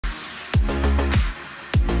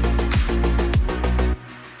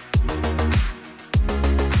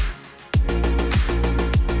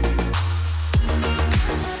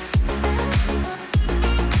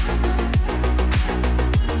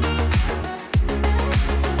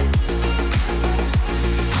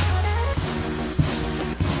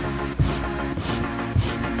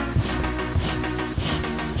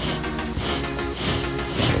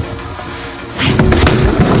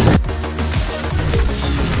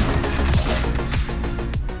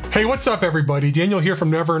Hey, what's up everybody? Daniel here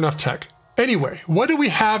from NeverEnoughTech. Anyway, what do we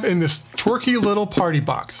have in this twerky little party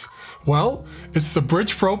box? Well, it's the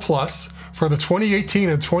Brydge Pro Plus for the 2018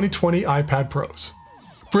 and 2020 iPad Pros.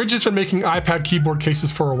 Brydge has been making iPad keyboard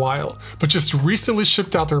cases for a while, but just recently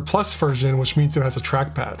shipped out their Plus version, which means it has a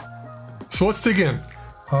trackpad. So let's dig in.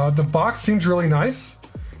 The box seems really nice.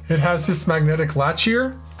 It has this magnetic latch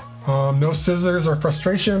here. No scissors or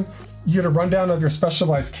frustration. You get a rundown of your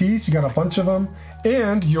specialized keys, you got a bunch of them,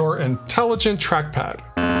 and your intelligent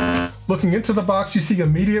trackpad. Looking into the box, you see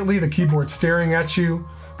immediately the keyboard staring at you.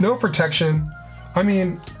 No protection. I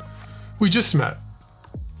mean, we just met.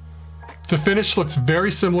 The finish looks very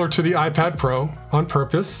similar to the iPad Pro on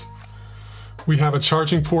purpose. We have a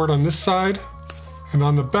charging port on this side, and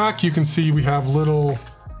on the back you can see we have little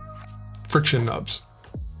friction nubs.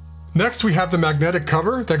 Next, we have the magnetic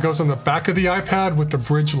cover that goes on the back of the iPad with the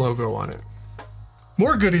Brydge logo on it.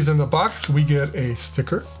 More goodies in the box. We get a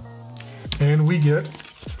sticker and we get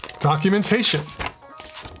documentation.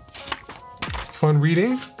 Fun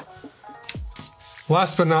reading.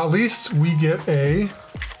 Last but not least, we get a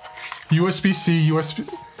USB-C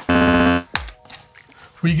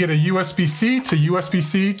to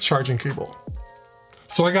USB-C charging cable.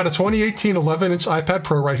 So I got a 2018 11-inch iPad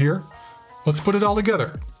Pro right here. Let's put it all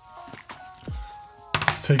together.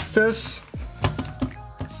 Let's take this,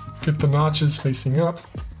 get the notches facing up,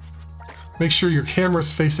 make sure your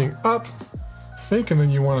camera's facing up, I think, and then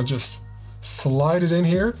you want to just slide it in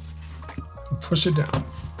here and push it down.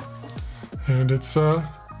 And it's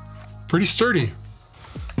pretty sturdy.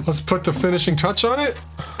 Let's put the finishing touch on it.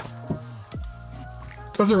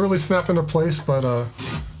 Doesn't really snap into place, but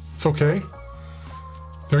it's okay.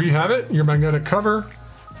 There you have it, your magnetic cover.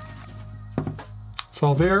 It's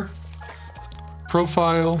all there.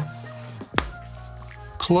 Profile,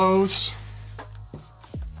 close,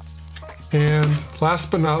 and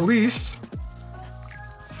last but not least,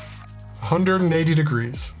 180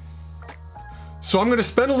 degrees. So I'm going to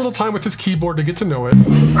spend a little time with this keyboard to get to know it,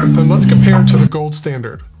 then let's compare it to the gold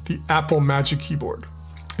standard, the Apple Magic Keyboard.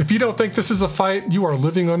 If you don't think this is a fight, you are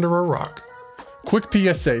living under a rock. Quick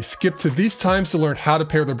PSA, skip to these times to learn how to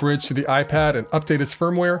pair the Brydge to the iPad and update its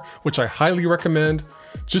firmware, which I highly recommend,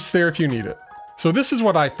 just there if you need it. So this is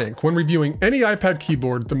what I think. When reviewing any iPad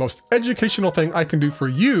keyboard, the most educational thing I can do for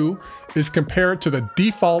you is compare it to the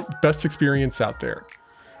default best experience out there,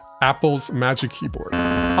 Apple's Magic Keyboard.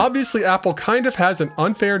 Obviously, Apple kind of has an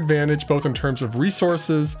unfair advantage both in terms of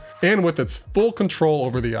resources and with its full control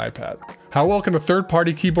over the iPad. How well can a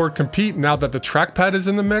third-party keyboard compete now that the trackpad is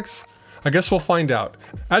in the mix? I guess we'll find out.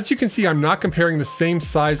 As you can see, I'm not comparing the same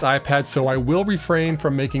size iPad, so I will refrain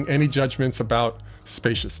from making any judgments about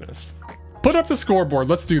spaciousness. Put up the scoreboard,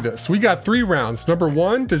 let's do this. We got 3 rounds. Number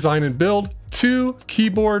 1, design and build. 2,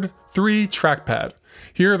 keyboard. 3, trackpad.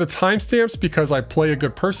 Here are the timestamps because I play a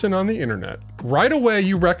good person on the internet. Right away,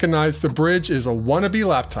 you recognize the Brydge is a wannabe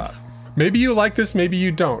laptop. Maybe you like this, maybe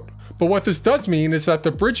you don't. But what this does mean is that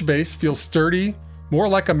the Brydge base feels sturdy, more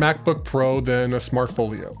like a MacBook Pro than a Smart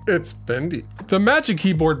Folio. It's bendy. The Magic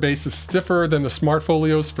Keyboard base is stiffer than the Smart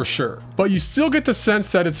Folios for sure, but you still get the sense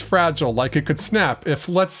that it's fragile, like it could snap if,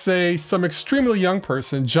 let's say, some extremely young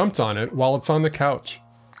person jumped on it while it's on the couch.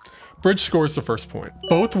 Brydge scores the first point.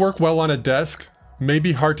 Both work well on a desk. May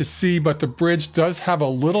be hard to see, but the Brydge does have a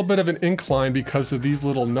little bit of an incline because of these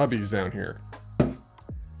little nubbies down here.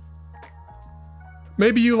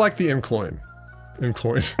 Maybe you like the incline.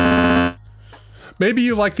 Maybe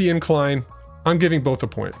you like the incline. I'm giving both a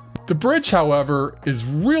point. The Brydge, however, is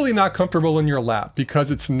really not comfortable in your lap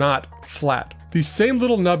because it's not flat. These same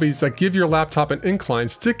little nubbies that give your laptop an incline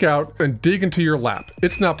stick out and dig into your lap.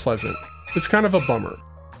 It's not pleasant. It's kind of a bummer.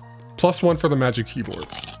 +1 for the Magic Keyboard.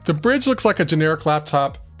 The Brydge looks like a generic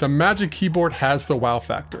laptop. The Magic Keyboard has the wow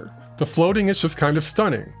factor. The floating is just kind of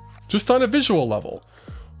stunning, just on a visual level.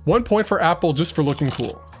 1 point for Apple just for looking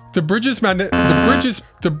cool. The Brydge's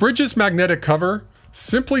magnetic cover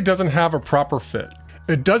simply doesn't have a proper fit.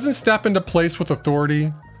 It doesn't snap into place with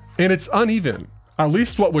authority, and it's uneven, at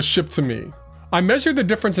least what was shipped to me. I measured the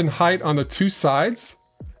difference in height on the 2 sides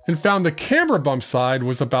and found the camera bump side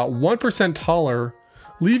was about 1% taller,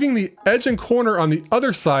 leaving the edge and corner on the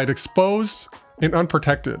other side exposed and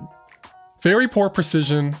unprotected. Very poor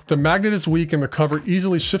precision, the magnet is weak and the cover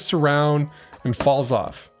easily shifts around and falls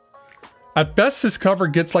off. At best, this cover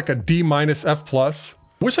gets like a D-F+.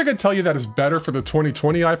 Wish I could tell you that is better for the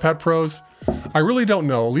 2020 iPad Pros. I really don't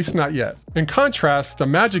know, at least not yet. In contrast, the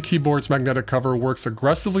Magic Keyboard's magnetic cover works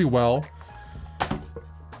aggressively well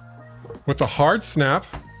with a hard snap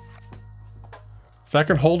that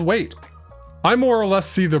can hold weight. I more or less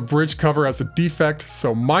see the Brydge cover as a defect,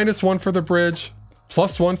 so -1 for the Brydge,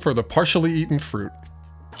 +1 for the partially eaten fruit.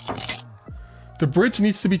 The Brydge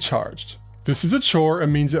needs to be charged. This is a chore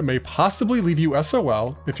and means it may possibly leave you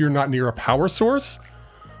SOL if you're not near a power source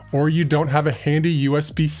or you don't have a handy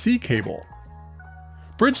USB-C cable.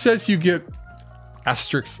 Brydge says you get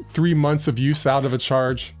 *3 months of use out of a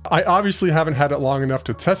charge. I obviously haven't had it long enough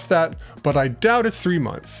to test that, but I doubt it's 3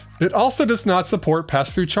 months. It also does not support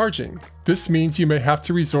pass-through charging. This means you may have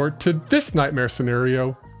to resort to this nightmare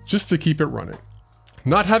scenario just to keep it running.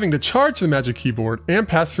 Not having to charge the Magic Keyboard and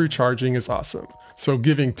pass-through charging is awesome, so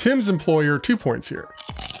giving Tim's employer 2 points here.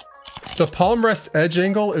 The palm rest edge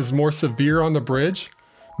angle is more severe on the Brydge,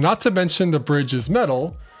 not to mention the Brydge is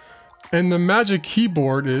metal, and the Magic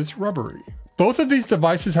Keyboard is rubbery. Both of these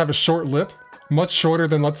devices have a short lip, much shorter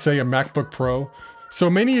than, let's say, a MacBook Pro, so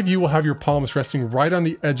many of you will have your palms resting right on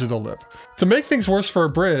the edge of the lip. To make things worse for a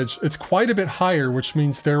Brydge, it's quite a bit higher, which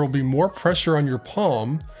means there will be more pressure on your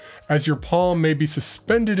palm, as your palm may be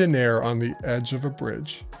suspended in air on the edge of a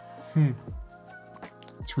Brydge.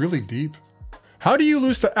 It's really deep. How do you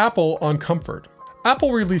lose to Apple on comfort?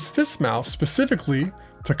 Apple released this mouse specifically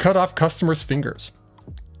to cut off customers' fingers.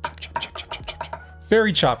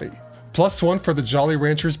 Very choppy. +1 for the Jolly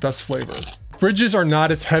Rancher's best flavor. Brydges are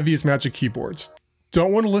not as heavy as Magic Keyboards.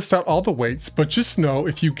 Don't want to list out all the weights, but just know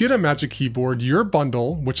if you get a Magic Keyboard, your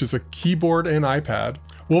bundle, which is a keyboard and iPad,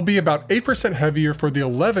 will be about 8% heavier for the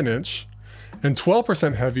 11-inch and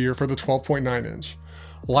 12% heavier for the 12.9-inch.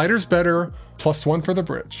 Lighter's better, +1 for the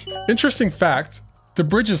Brydge. Interesting fact, the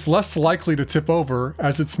Brydge is less likely to tip over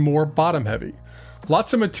as it's more bottom heavy.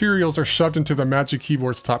 Lots of materials are shoved into the Magic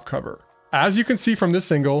Keyboard's top cover. As you can see from this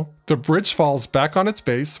angle, the Brydge falls back on its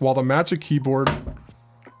base while the Magic Keyboard,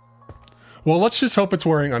 well, let's just hope it's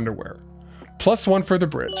wearing underwear. +1 for the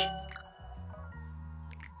Brydge.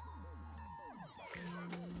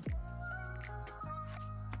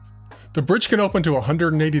 The Brydge can open to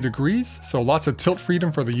 180 degrees, so lots of tilt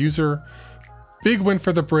freedom for the user. Big win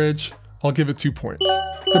for the Brydge. I'll give it 2 points.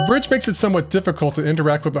 The Brydge makes it somewhat difficult to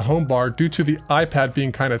interact with the home bar due to the iPad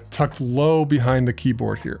being kind of tucked low behind the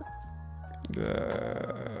keyboard here.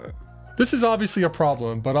 This is obviously a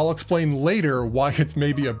problem, but I'll explain later why it's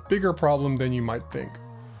maybe a bigger problem than you might think.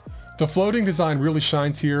 The floating design really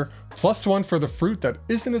shines here, +1 for the fruit that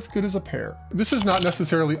isn't as good as a pear. This is not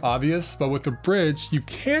necessarily obvious, but with the Brydge, you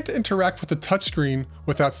can't interact with the touchscreen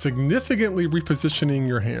without significantly repositioning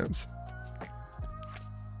your hands.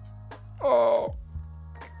 Oh.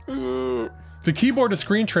 The keyboard to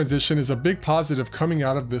screen transition is a big positive coming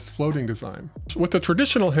out of this floating design. With the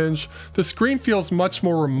traditional hinge, the screen feels much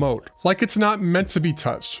more remote, like it's not meant to be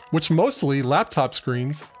touched, which mostly laptop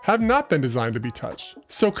screens have not been designed to be touched.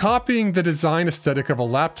 So copying the design aesthetic of a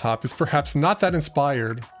laptop is perhaps not that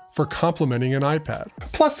inspired for complementing an iPad.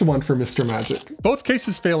 +1 for Mr. Magic. Both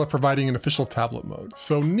cases fail at providing an official tablet mode,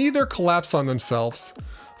 so neither collapse on themselves,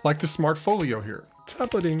 like the Smart Folio here.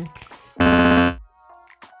 Tableting.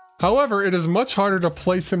 However, it is much harder to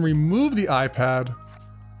place and remove the iPad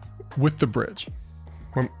with the Brydge.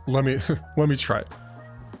 Let me try it.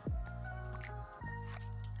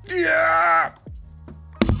 Yeah!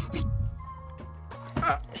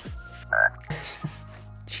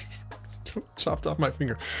 Chopped off my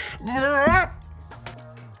finger.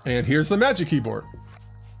 And here's the Magic Keyboard.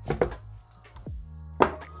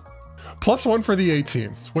 +1 for the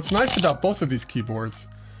 18. What's nice about both of these keyboards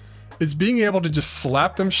is being able to just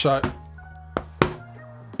slap them shut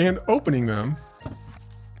and opening them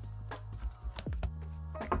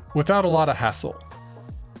without a lot of hassle.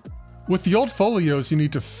 With the old folios, you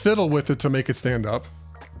need to fiddle with it to make it stand up.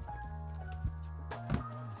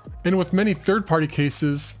 And with many third-party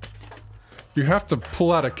cases, you have to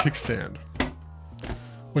pull out a kickstand,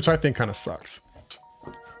 which I think kind of sucks.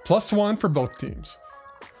 +1 for both teams.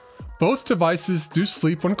 Both devices do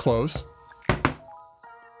sleep when closed,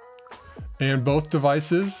 and both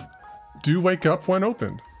devices do wake up when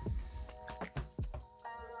opened.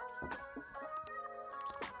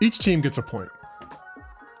 Each team gets a point.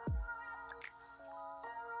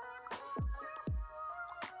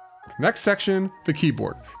 Next section, the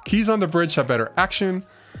keyboard. Keys on the Brydge have better action.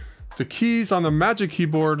 The keys on the Magic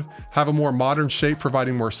Keyboard have a more modern shape,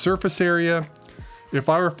 providing more surface area. If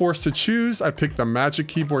I were forced to choose, I'd pick the Magic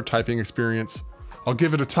Keyboard typing experience. I'll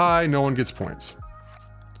give it a tie, no one gets points.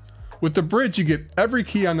 With the Brydge, you get every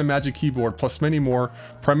key on the Magic Keyboard plus many more,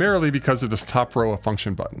 primarily because of this top row of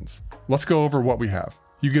function buttons. Let's go over what we have.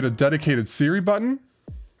 You get a dedicated Siri button,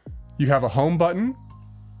 you have a home button,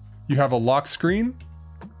 you have a lock screen,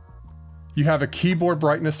 you have a keyboard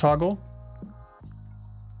brightness toggle,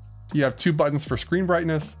 you have 2 buttons for screen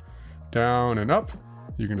brightness, down and up.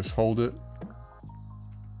 You can just hold it.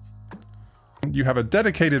 button. You have a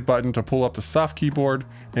dedicated button to pull up the soft keyboard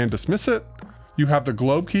and dismiss it. You have the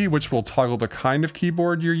globe key, which will toggle the kind of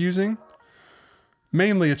keyboard you're using.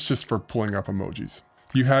 Mainly, it's just for pulling up emojis.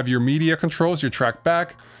 You have your media controls, your track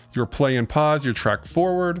back, your play and pause, your track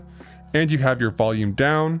forward, and you have your volume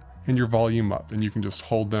down and your volume up. And you can just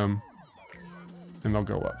hold them and they'll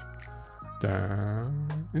go up,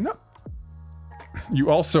 down, and up. You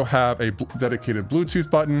also have a dedicated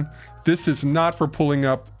Bluetooth button. This is not for pulling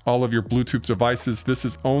up all of your Bluetooth devices. This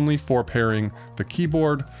is only for pairing the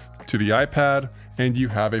keyboard to the iPad, and you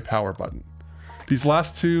have a power button. These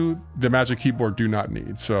last two, the Magic Keyboard do not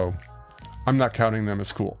need, so I'm not counting them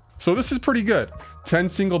as cool. So this is pretty good. 10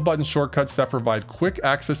 single button shortcuts that provide quick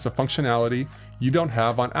access to functionality you don't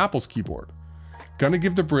have on Apple's keyboard. Gonna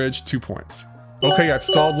give the Brydge 2 points. Okay, I've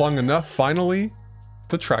stalled long enough. Finally,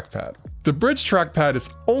 the trackpad. The Brydge trackpad is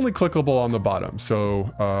only clickable on the bottom,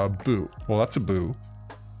 so boo. Well, that's a boo.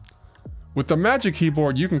 With the Magic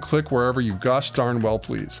Keyboard, you can click wherever you gosh darn well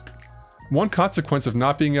please. One consequence of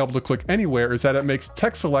not being able to click anywhere is that it makes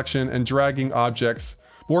text selection and dragging objects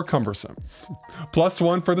more cumbersome.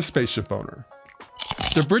 +1 for the spaceship owner.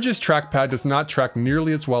 The Brydge's trackpad does not track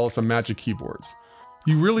nearly as well as the Magic Keyboard's.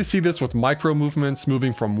 You really see this with micro movements,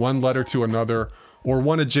 moving from one letter to another or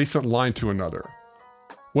one adjacent line to another.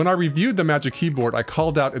 When I reviewed the Magic Keyboard, I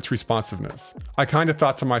called out its responsiveness. I kind of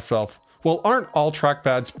thought to myself, well, aren't all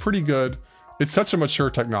trackpads pretty good? It's such a mature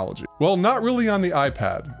technology. Well, not really on the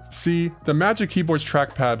iPad. See, the Magic Keyboard's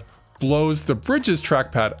trackpad blows the Brydge's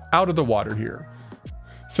trackpad out of the water here.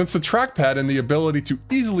 Since the trackpad and the ability to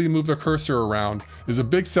easily move the cursor around is a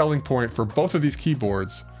big selling point for both of these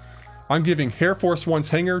keyboards, I'm giving Air Force One's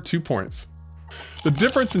hanger 2 points. The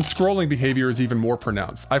difference in scrolling behavior is even more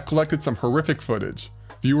pronounced. I've collected some horrific footage.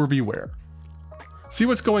 Viewer beware. See,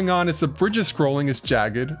 what's going on is the Brydge's scrolling is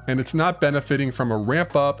jagged and it's not benefiting from a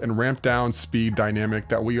ramp up and ramp down speed dynamic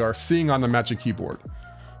that we are seeing on the Magic Keyboard.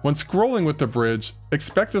 When scrolling with the Brydge,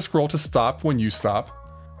 expect the scroll to stop when you stop,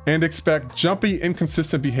 and expect jumpy,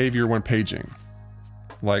 inconsistent behavior when paging,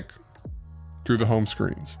 like through the home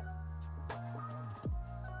screens.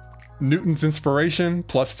 Newton's inspiration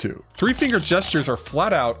 +2. 3-finger gestures are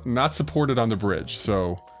flat out not supported on the Brydge,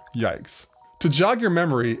 so yikes. To jog your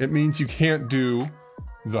memory, it means you can't do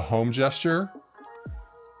the home gesture,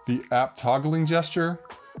 the app toggling gesture,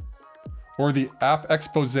 or the app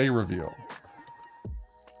expose reveal.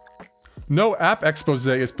 No app expose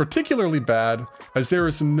is particularly bad as there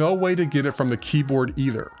is no way to get it from the keyboard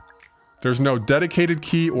either. There's no dedicated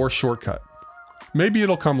key or shortcut. Maybe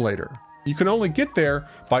it'll come later. You can only get there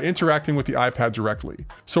by interacting with the iPad directly.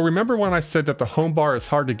 So remember when I said that the home bar is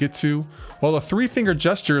hard to get to? Well, a 3-finger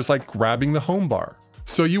gesture is like grabbing the home bar.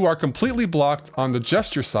 So you are completely blocked on the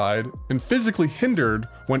gesture side and physically hindered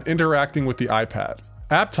when interacting with the iPad.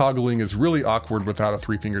 App toggling is really awkward without a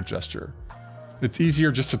 3-finger gesture. It's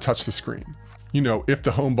easier just to touch the screen. You know, if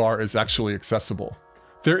the home bar is actually accessible.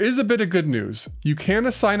 There is a bit of good news. You can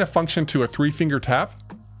assign a function to a 3-finger tap.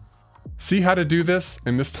 See how to do this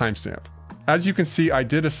in this timestamp. As you can see, I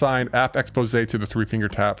did assign app expose to the 3-finger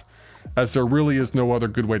tap, as there really is no other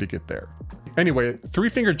good way to get there. Anyway,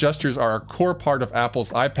 3-finger gestures are a core part of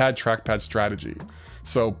Apple's iPad trackpad strategy.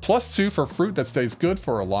 So +2 for fruit that stays good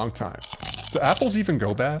for a long time. Do apples even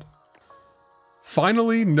go bad?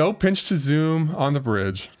 Finally, no pinch to zoom on the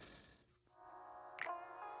Brydge.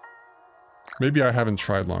 Maybe I haven't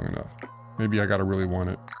tried long enough. Maybe I gotta really want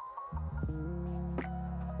it.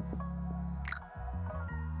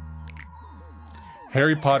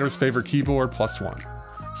 Harry Potter's favorite keyboard +1.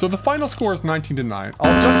 So the final score is 19-9.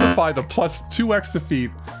 I'll justify the +2x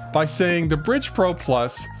defeat by saying the Brydge Pro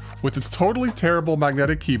Plus, with its totally terrible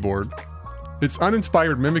magnetic keyboard, its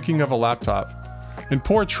uninspired mimicking of a laptop, and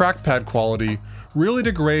poor trackpad quality, really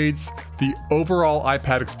degrades the overall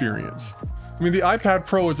iPad experience. I mean, the iPad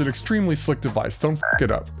Pro is an extremely slick device, don't f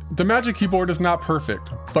it up. The Magic Keyboard is not perfect,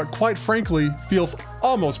 but quite frankly, feels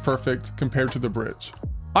almost perfect compared to the Brydge.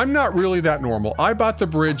 I'm not really that normal. I bought the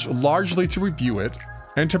Brydge largely to review it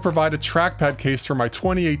and to provide a trackpad case for my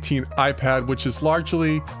 2018 iPad, which is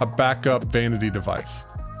largely a backup vanity device.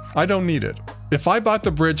 I don't need it. If I bought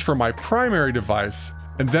the Brydge for my primary device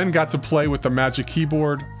and then got to play with the Magic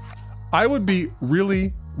Keyboard, I would be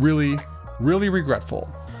really, really, really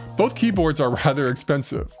regretful. Both keyboards are rather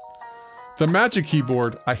expensive. The Magic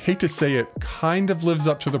Keyboard, I hate to say it, kind of lives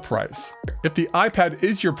up to the price. If the iPad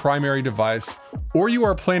is your primary device, or you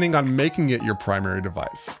are planning on making it your primary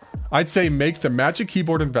device, I'd say make the Magic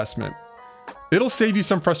Keyboard investment. It'll save you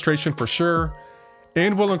some frustration for sure,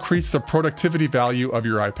 and will increase the productivity value of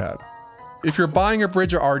your iPad. If you're buying a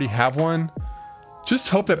Brydge or already have one, Just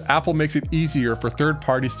hope that Apple makes it easier for third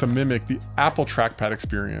parties to mimic the Apple trackpad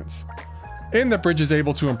experience, and that Brydge is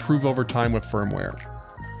able to improve over time with firmware.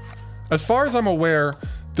 As far as I'm aware,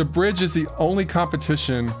 the Brydge is the only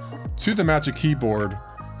competition to the Magic Keyboard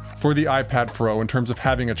for the iPad Pro in terms of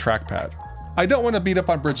having a trackpad. I don't want to beat up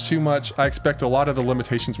on Brydge too much. I expect a lot of the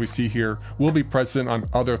limitations we see here will be present on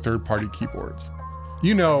other third-party keyboards.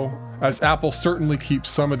 You know, as Apple certainly keeps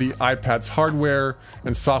some of the iPad's hardware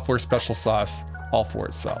and software special sauce all for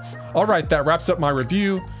itself. All right, that wraps up my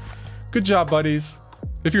review. Good job, buddies.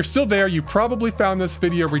 If you're still there, you probably found this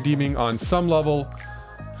video redeeming on some level.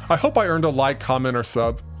 I hope I earned a like, comment, or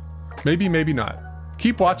sub. Maybe, maybe not.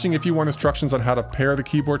 Keep watching if you want instructions on how to pair the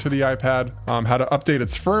keyboard to the iPad, how to update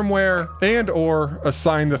its firmware, and or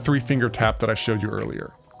assign the 3-finger tap that I showed you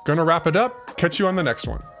earlier. Gonna wrap it up. Catch you on the next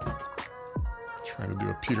one. Trying to do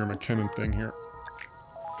a Peter McKinnon thing here.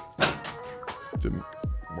 Didn't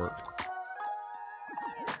work.